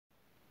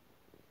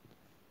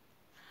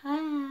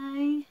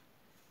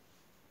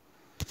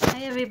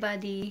Hi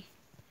everybody.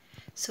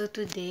 So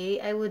today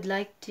I would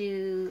like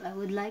to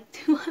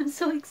I'm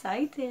so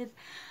excited.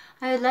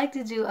 I would like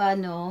to do a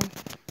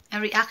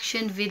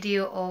reaction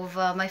video of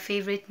my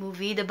favorite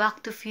movie, the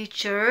Back to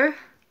Future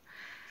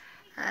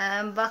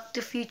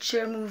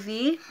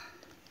movie.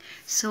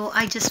 So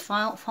I just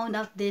found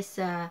out this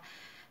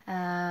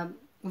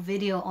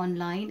video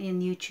online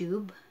in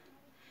YouTube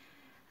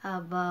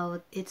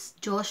about it's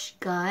Josh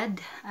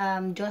Gad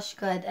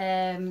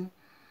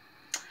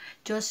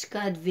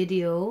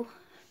video.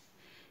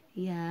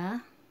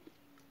 Yeah.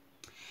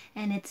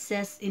 And it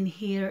says in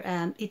here,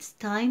 it's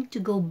time to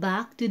go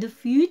back to the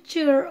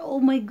future. Oh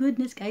my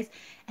goodness, guys.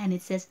 And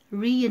it says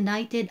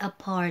reunited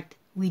apart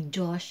with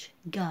Josh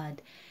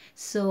Gad.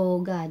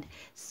 So let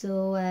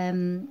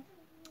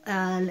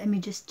me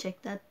just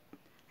check that. I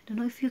don't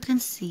know if you can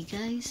see,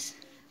 guys.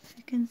 If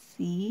you can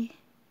see,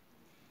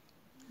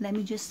 let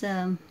me just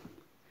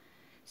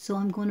so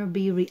I'm gonna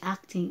be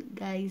reacting,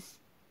 guys.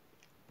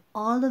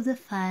 All of the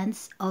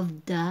fans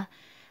of the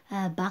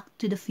Back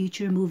to the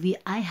Future movie.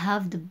 I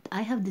have the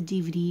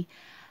DVD.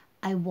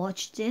 I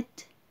watched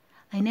it.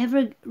 I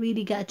never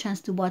really got a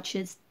chance to watch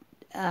it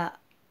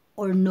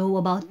or know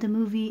about the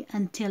movie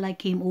until I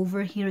came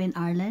over here in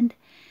Ireland,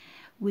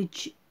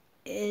 which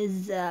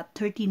is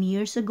 13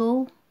 years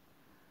ago,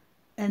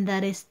 and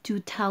that is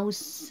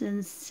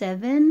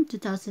 2007,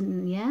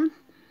 2000, yeah.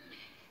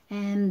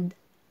 And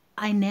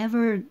I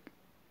never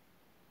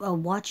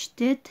watched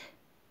it,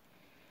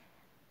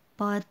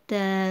 but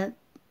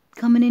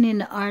coming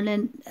in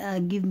Ireland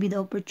give me the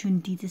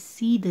opportunity to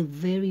see the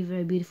very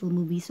very beautiful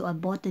movie. So I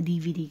bought the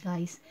DVD,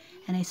 guys,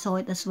 and I saw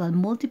it as well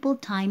multiple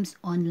times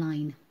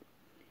online.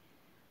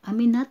 I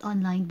mean, not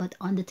online, but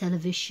on the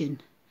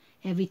television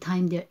every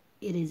time there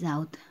it is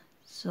out.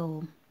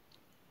 So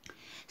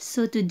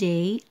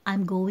today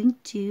I'm going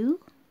to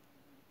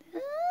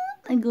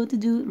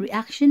do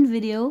reaction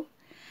video.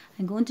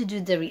 I'm going to do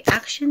the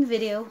reaction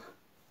video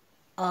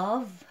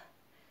of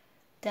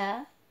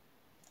the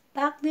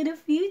Back to the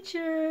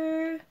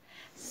Future.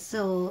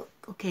 So,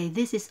 okay,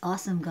 this is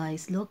awesome,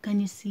 guys. Look,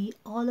 can you see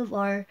all of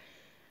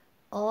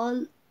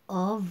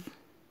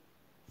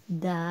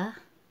the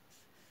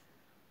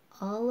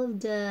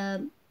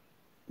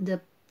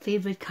the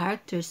favorite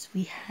characters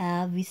we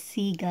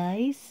see,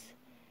 guys?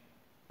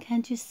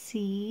 Can't you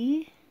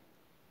see?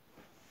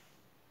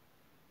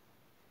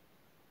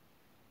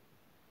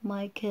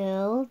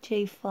 Michael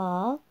J.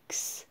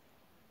 Fox,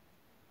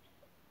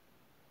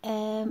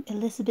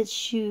 Elizabeth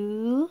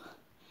Shue,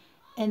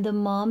 and the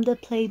mom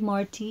that played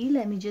Marty.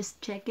 Let me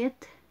just check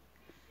it.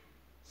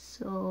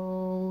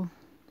 So,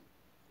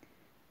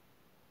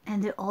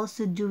 and they're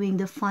also doing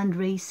the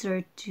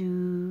fundraiser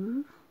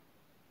to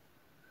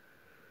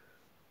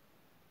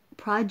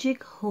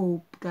Project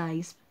Hope,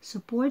 guys.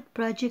 Support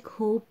Project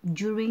Hope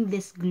during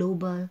this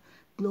global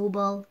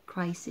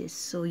crisis.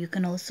 So you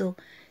can also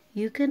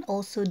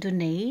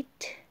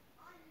donate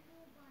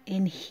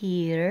in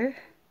here.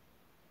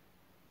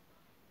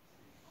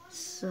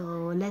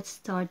 So let's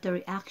start the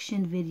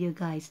reaction video,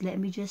 guys. Let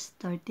me just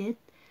start it.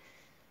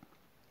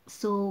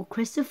 So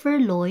Christopher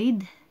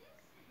Lloyd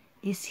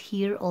is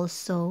here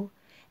also,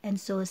 and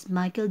so is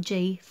Michael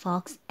J.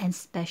 Fox and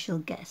special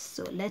guests.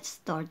 So let's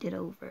start it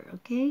over,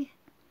 okay?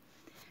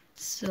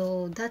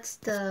 So that's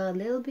the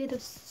little bit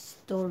of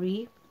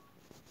story.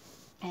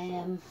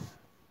 Let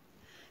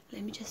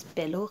me just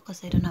bellow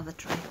because I don't have a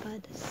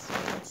tripod. So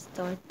let's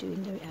start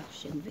doing the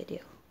reaction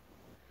video.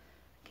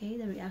 Okay,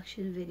 the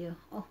reaction video.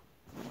 Oh,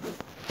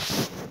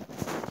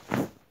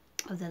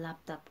 of the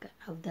laptop,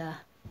 of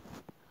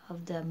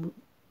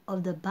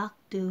the Back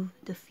to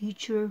the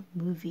Future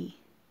movie.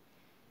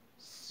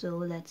 So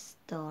let's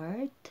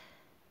start.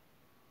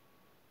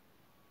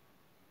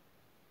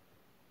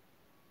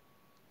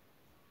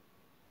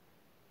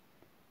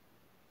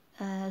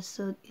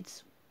 So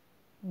it's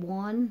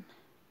one.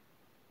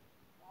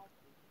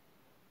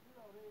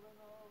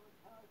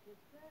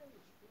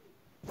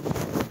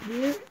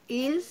 Here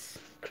is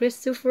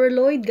Christopher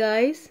Lloyd,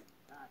 guys.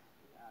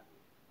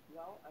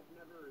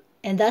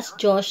 And that's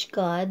Josh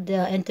Gad,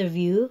 the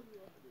interview.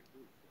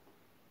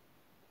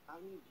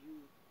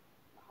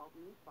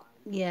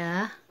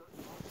 Yeah.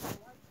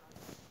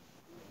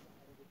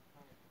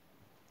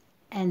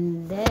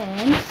 And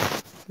then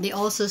they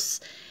also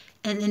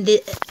and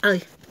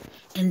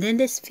then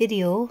this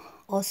video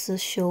also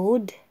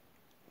showed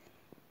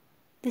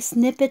the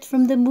snippet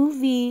from the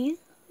movie.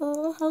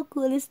 Oh, how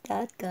cool is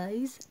that,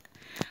 guys?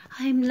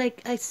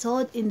 I saw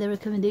it in the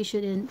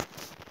recommendation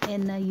in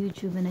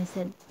YouTube, and I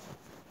said,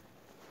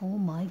 oh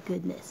my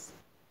goodness.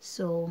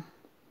 So,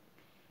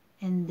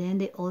 and then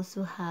they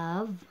also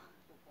have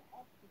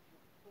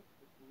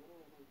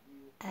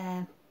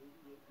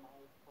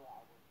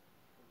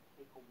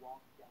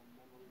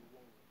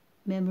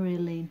memory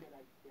lane.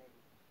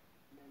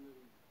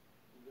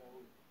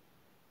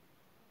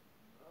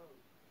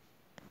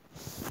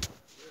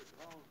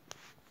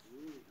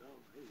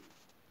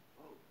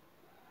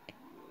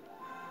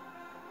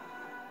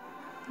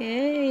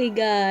 Hey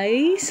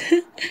guys.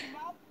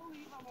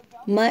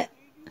 my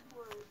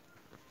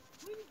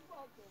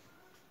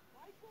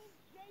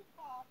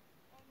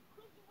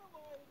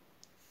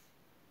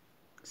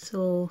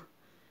So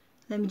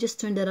let me just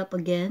turn that up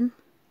again.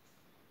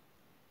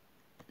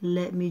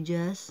 Let me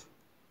just,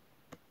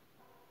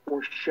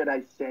 or should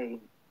I say,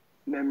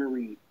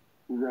 memory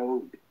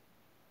road.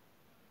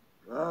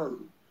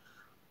 Roads.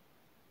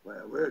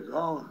 Where we're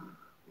going,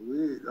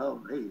 we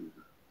don't need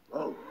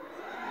roads.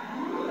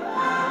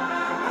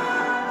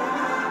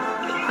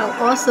 how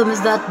awesome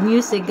is that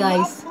music, I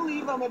guys? cannot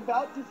believe I'm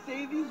about to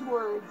say these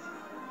words.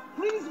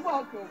 Please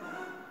welcome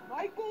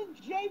Michael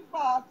J.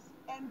 Fox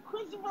and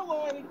Christopher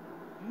Lloyd,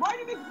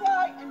 Marty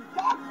McFly, and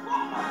Doc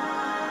Brown.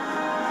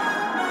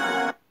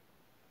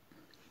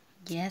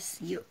 Yes,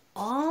 you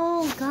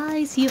all,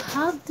 guys, you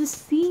have to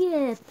see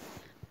it.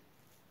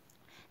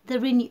 The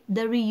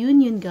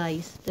reunion,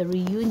 guys. The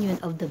reunion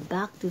of the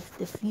Back to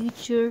the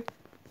Future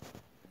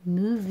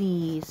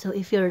movie. So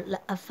if you're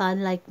a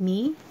fan like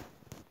me,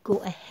 go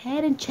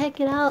ahead and check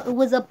it out. It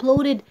was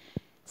uploaded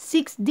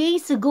 6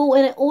 days ago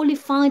and I only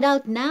found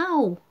out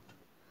now.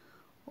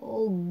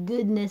 Oh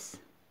goodness.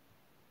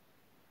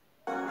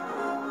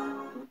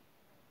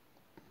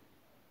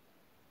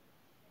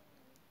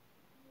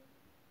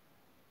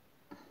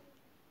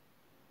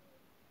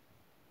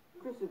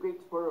 Chris is a great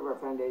supporter of our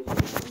foundation,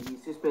 and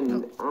he's just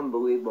been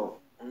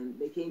unbelievable. And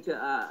they came to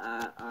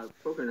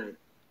poker night,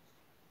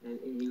 and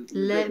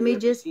Let me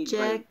just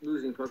check.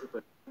 Losing poker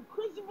play.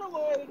 Christopher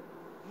Lloyd,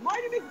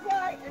 Marty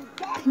McFly, and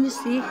Doc. Can you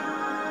see?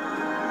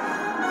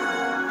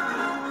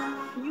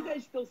 Can you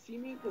guys still see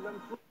me? Because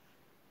I'm.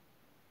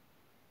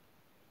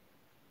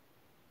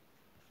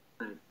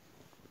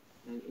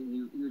 And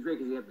he was great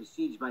because he got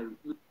besieged by.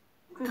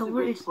 Chris Oh, is a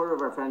where great is supporter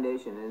of our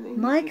foundation, and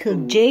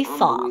Michael J.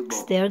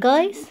 Fox there,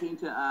 guys? They came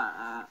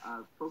to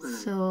poker night.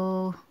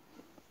 So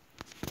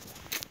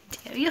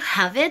there you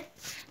have it.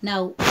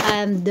 Now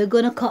they're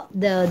gonna call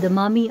the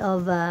mommy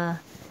of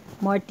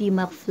Marty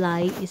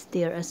McFly is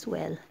there as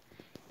well.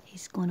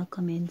 He's gonna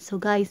come in. So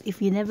guys,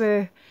 if you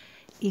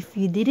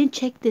didn't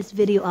check this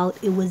video out,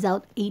 it was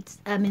out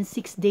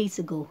 6 days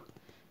ago.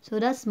 So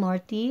that's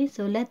Marty.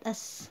 So let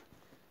us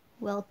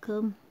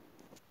welcome.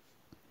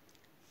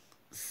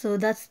 So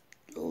that's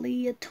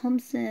Leah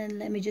Thompson.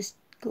 Let me just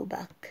go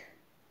back.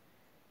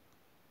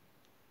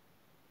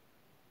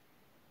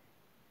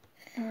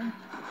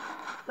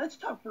 Let's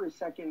talk for a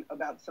second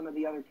about some of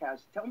the other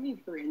casts. Tell me,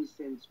 for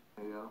instance,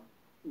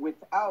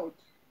 without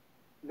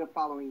the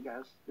following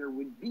guests, there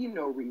would be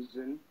no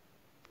reason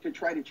to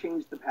try to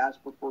change the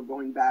past before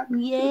going back to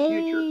the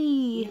future.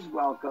 Please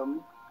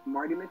welcome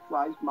Marty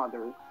McFly's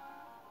mother,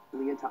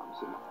 Leah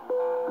Thompson.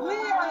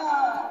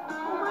 Leah!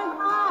 Oh my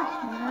gosh!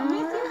 I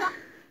miss you guys.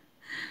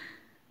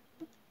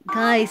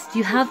 Guys,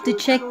 you have to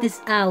check this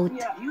out.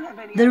 Yeah, do you have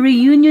any The idea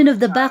reunion of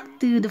the time Back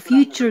to you the put on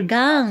Future green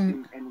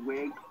gang. costume and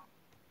wig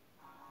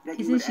that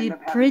you Isn't would she end up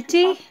having to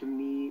pretty? talk to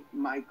me,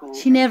 Michael,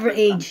 She and never Chris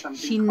on aged.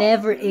 something She called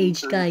never Zoom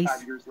aged, 35 guys.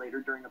 years later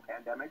during a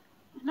pandemic?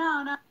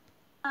 No.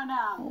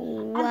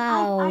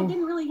 Wow. And I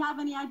didn't really have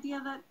any idea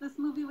that this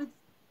movie would.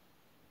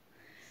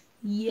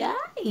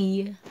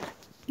 Yay.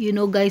 You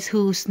know, guys,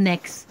 who's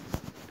next?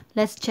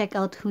 Let's check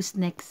out who's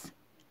next.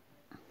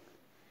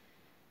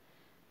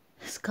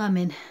 It's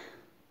coming.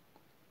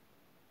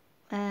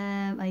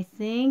 I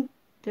think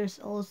there's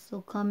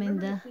also coming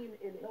Remember the... the scene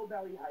in Hill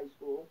Valley High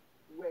School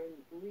when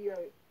Leah,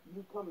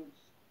 you come...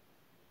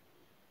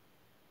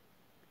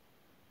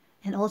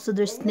 And also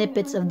there's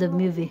snippets of the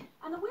movie.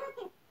 And the weird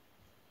thing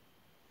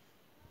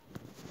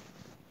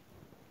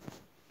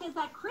is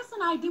that Chris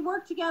and I did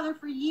work together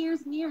for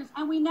years and years,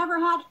 and we never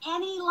had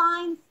any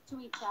lines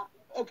to each other.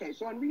 Okay,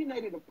 so on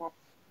Reunited Apart...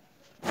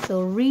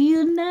 So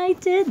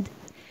reunited,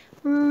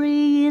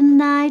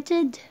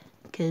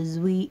 cause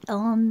we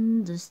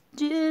understood.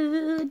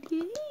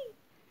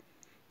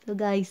 So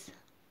guys,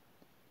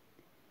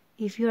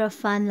 if you're a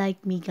fan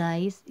like me,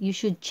 guys, you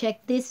should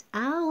check this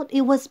out.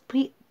 It was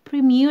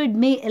premiered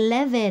May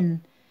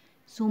 11.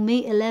 So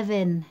May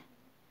 11.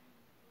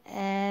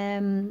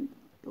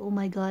 Oh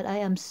my God, I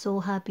am so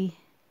happy.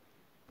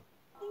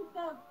 I think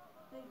the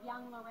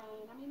young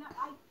Lorraine. I mean,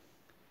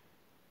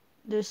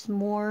 There's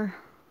more.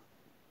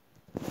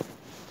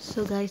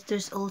 So guys,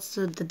 there's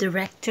also the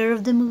director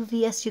of the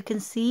movie, as you can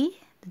see.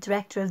 The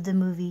director of the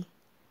movie.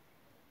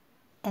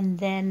 And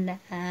then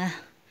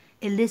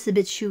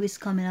Elizabeth Shue is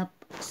coming up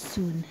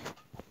soon.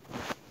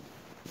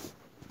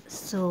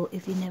 So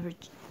if you never...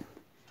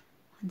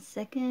 1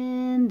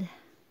 second.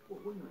 Well,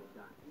 wait a minute,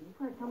 Doc. Are you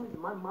trying to tell me that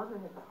my mother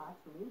has the hots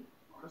for me?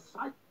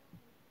 Precisely.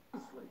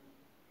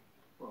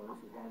 Well,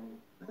 this is heavy.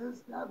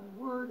 There's that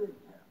word in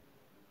there.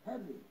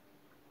 Heavy.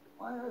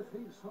 Why are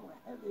things so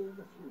heavy in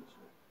the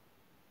future?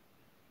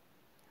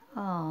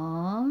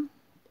 Aww.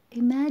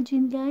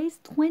 Imagine, guys,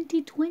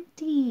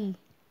 2020.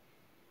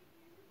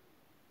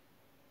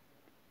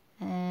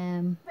 Phil,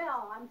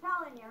 I'm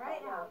telling you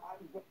right now.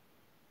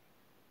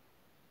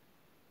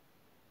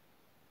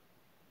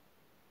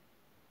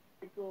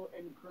 Michael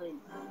and Chris,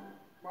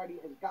 Marty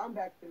has gone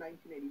back to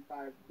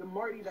 1985. The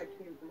Marty that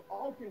came from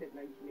alternate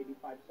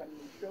 1985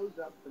 suddenly shows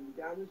up from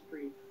down the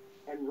street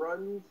and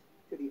runs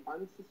to the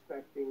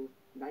unsuspecting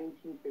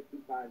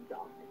 1955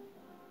 Doc.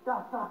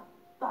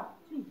 Doc,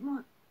 geez,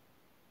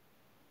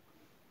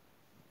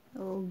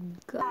 Oh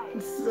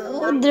god.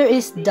 So there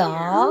is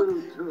dog.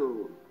 You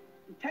too.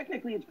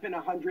 Technically, it's been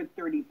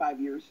 135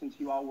 years since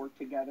you all worked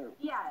together.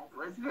 Yes, it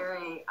was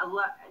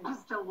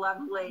just a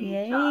lovely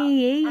Yay, job.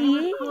 yay, And it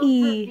was cool to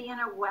yay. be in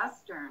a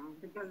Western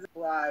because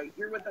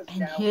Here with us And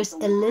now. here's is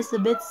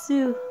Elizabeth. Elizabeth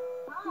Sue.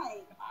 hi.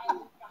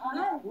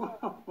 Whoa.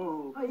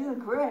 Oh, you look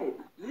great.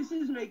 This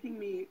is making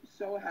me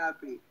so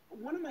happy.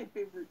 One of my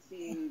favorite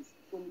scenes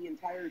from the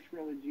entire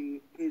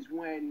trilogy is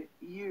when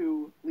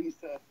you,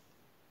 Lisa,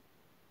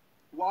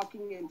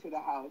 walking into the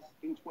house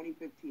in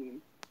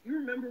 2015. You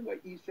remember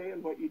what you say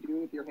and what you do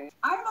with your hand?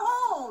 I'm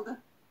old.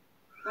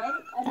 Right?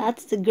 And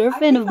That's the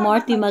girlfriend of I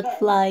Marty went like this.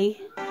 McFly.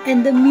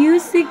 And the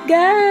music,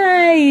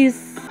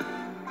 guys!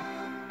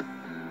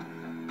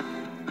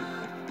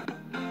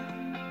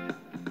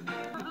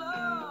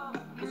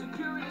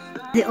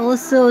 They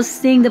also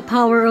sing The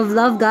Power of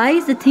Love,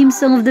 guys, the theme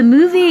song of the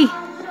movie.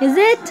 Is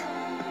it?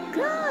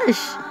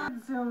 Gosh!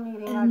 Zoom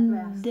meeting I've And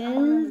missed. I don't then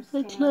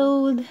understand.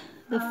 followed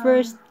the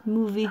first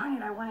movie. Darn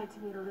it, I wanted to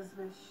meet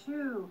Elizabeth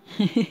Shue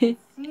and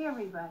see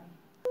everybody.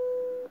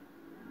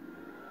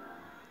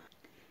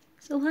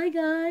 So hi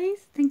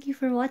guys, thank you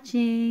for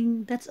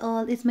watching. That's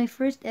all. It's my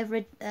first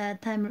ever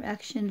time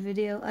reaction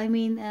video. I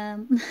mean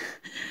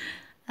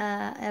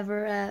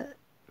ever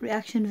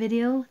reaction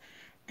video,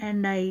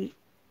 and I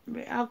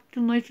react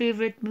to my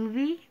favorite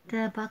movie,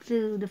 the Back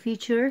to the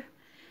Future.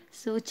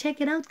 So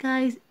check it out,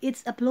 guys.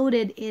 It's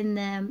uploaded in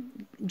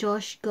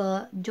Josh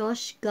God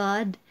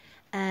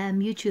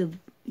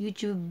YouTube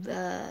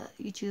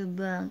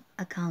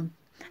account,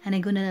 and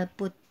I'm gonna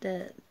put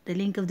the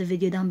link of the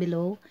video down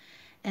below.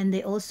 And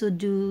they also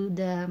do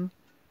the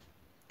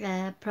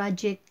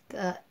project.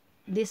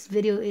 This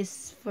video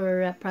is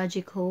for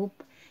Project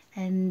Hope,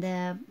 and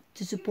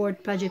to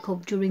support Project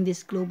Hope during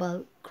this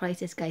global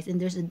crisis, guys. And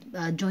there's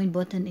a join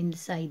button in the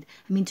side.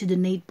 I mean, to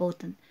donate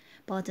button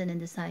in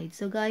the side.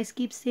 So guys,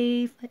 keep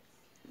safe.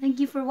 Thank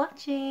you for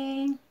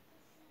watching.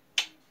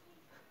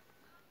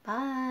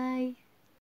 Bye.